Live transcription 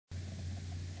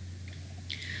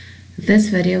This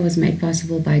video was made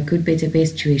possible by Good Better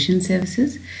Best Tuition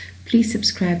Services. Please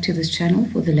subscribe to this channel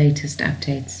for the latest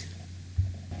updates.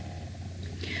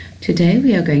 Today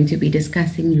we are going to be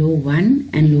discussing Law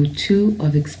 1 and Law 2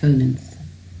 of exponents.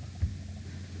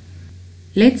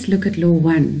 Let's look at Law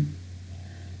 1.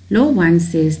 Law 1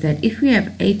 says that if we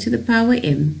have a to the power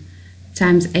m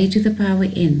times a to the power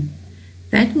n,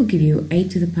 that will give you a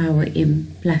to the power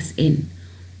m plus n.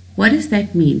 What does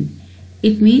that mean?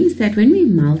 It means that when we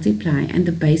multiply and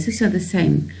the bases are the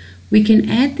same, we can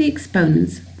add the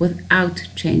exponents without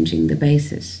changing the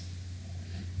bases.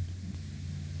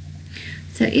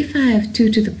 So if I have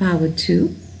 2 to the power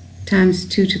 2 times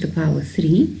 2 to the power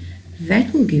 3,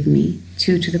 that will give me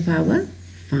 2 to the power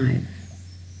 5.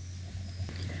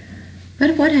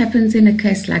 But what happens in a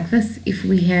case like this if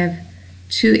we have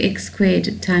 2x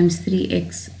squared times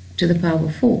 3x to the power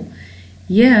 4?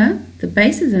 Here, the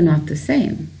bases are not the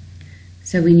same.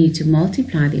 So we need to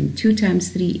multiply them. 2 times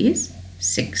 3 is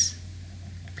 6.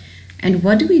 And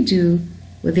what do we do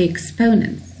with the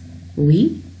exponents?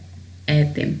 We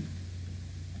add them.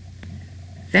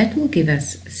 That will give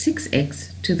us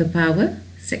 6x to the power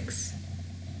 6.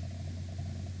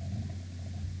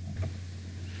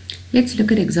 Let's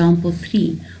look at example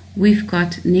 3. We've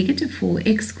got negative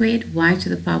 4x squared y to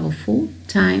the power 4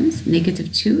 times negative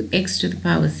 2x to the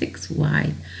power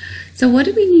 6y. So what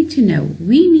do we need to know?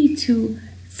 We need to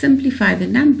simplify the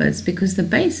numbers because the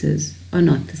bases are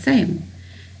not the same.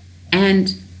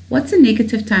 And what's a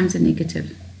negative times a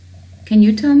negative? Can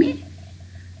you tell me?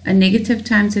 A negative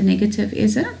times a negative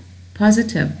is a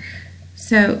positive.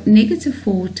 So negative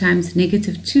 4 times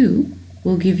negative 2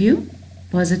 will give you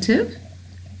positive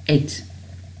 8.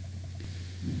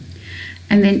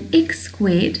 And then x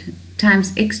squared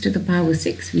times x to the power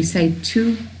 6, we say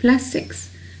 2 plus 6.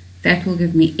 That will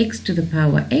give me x to the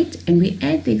power 8, and we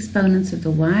add the exponents of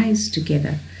the y's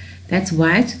together. That's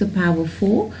y to the power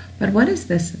 4, but what is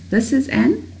this? This is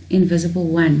an invisible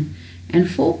 1, and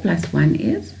 4 plus 1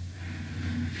 is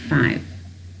 5.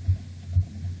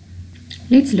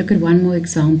 Let's look at one more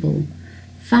example.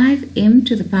 5m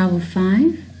to the power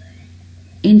 5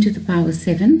 n to the power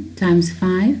 7 times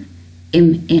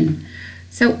 5mn.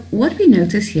 So what we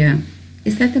notice here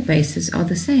is that the bases are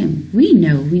the same. We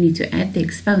know we need to add the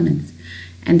exponents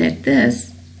and that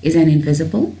this is an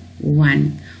invisible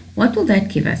 1. What will that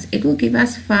give us? It will give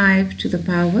us 5 to the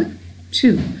power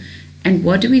 2. And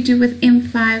what do we do with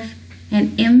m5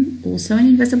 and m, also an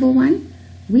invisible 1?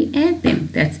 We add them.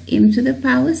 That's m to the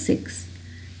power 6.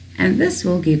 And this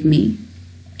will give me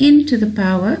n to the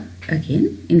power,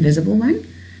 again, invisible 1,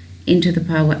 n to the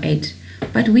power 8.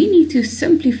 But we need to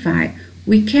simplify.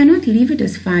 We cannot leave it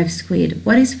as 5 squared.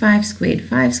 What is 5 squared?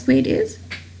 5 squared is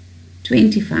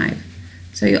 25.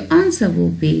 So your answer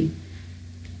will be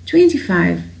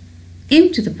 25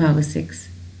 m to the power 6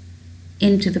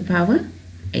 n to the power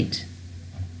 8.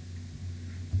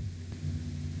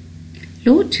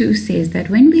 Law 2 says that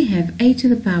when we have a to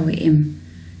the power m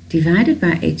divided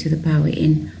by a to the power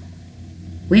n,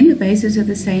 when the bases are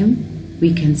the same,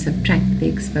 we can subtract the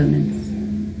exponents.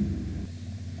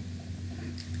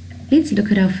 Let's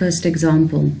look at our first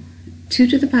example. 2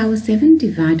 to the power 7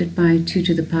 divided by 2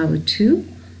 to the power 2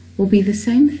 will be the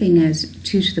same thing as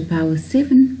 2 to the power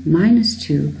 7 minus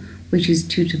 2, which is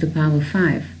 2 to the power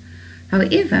 5.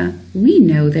 However, we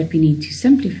know that we need to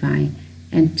simplify,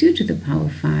 and 2 to the power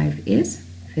 5 is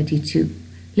 32.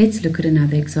 Let's look at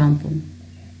another example.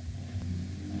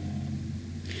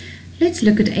 Let's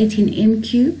look at 18m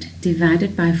cubed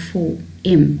divided by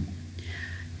 4m.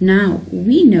 Now,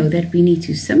 we know that we need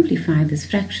to simplify this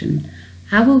fraction.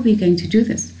 How are we going to do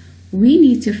this? We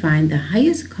need to find the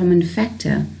highest common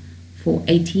factor for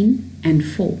 18 and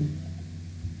 4.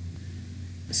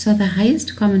 So the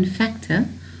highest common factor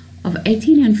of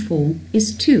 18 and 4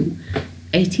 is 2.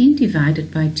 18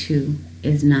 divided by 2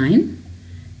 is 9,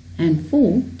 and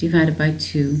 4 divided by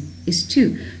 2 is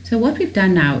 2. So what we've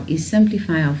done now is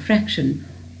simplify our fraction.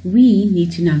 We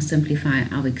need to now simplify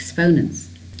our exponents.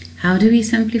 How do we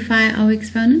simplify our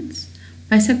exponents?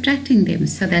 By subtracting them.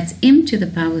 So that's m to the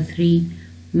power 3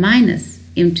 minus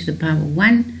m to the power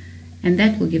 1, and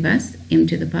that will give us m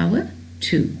to the power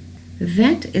 2.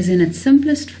 That is in its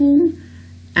simplest form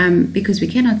because we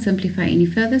cannot simplify any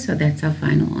further, so that's our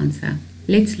final answer.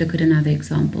 Let's look at another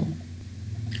example.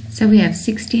 So we have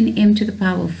 16m to the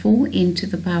power 4 n to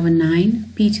the power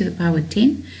 9 p to the power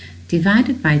 10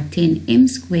 divided by 10m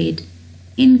squared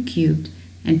n cubed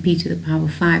and p to the power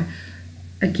 5.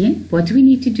 Again, what do we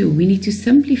need to do? We need to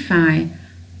simplify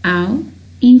our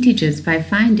integers by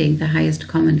finding the highest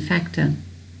common factor.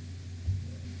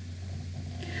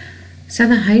 So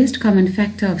the highest common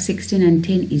factor of 16 and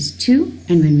 10 is 2,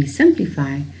 and when we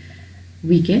simplify,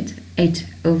 we get 8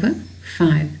 over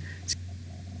 5.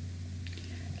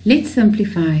 Let's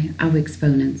simplify our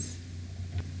exponents.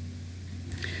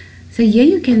 So here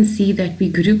you can see that we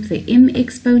group the m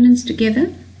exponents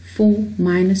together, 4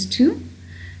 minus 2,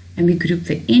 and we group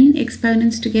the n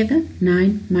exponents together,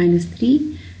 9 minus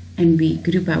 3, and we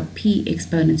group our p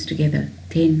exponents together,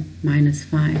 10 minus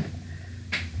 5.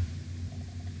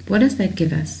 What does that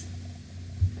give us?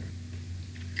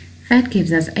 That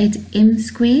gives us 8m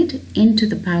squared n to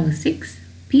the power 6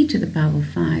 p to the power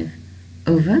 5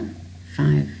 over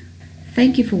 5.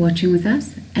 Thank you for watching with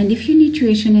us, and if you need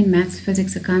tuition in Maths,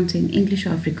 Physics, Accounting, English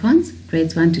or Afrikaans,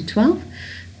 grades 1 to 12,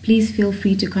 please feel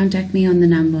free to contact me on the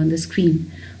number on the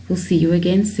screen. We'll see you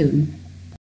again soon.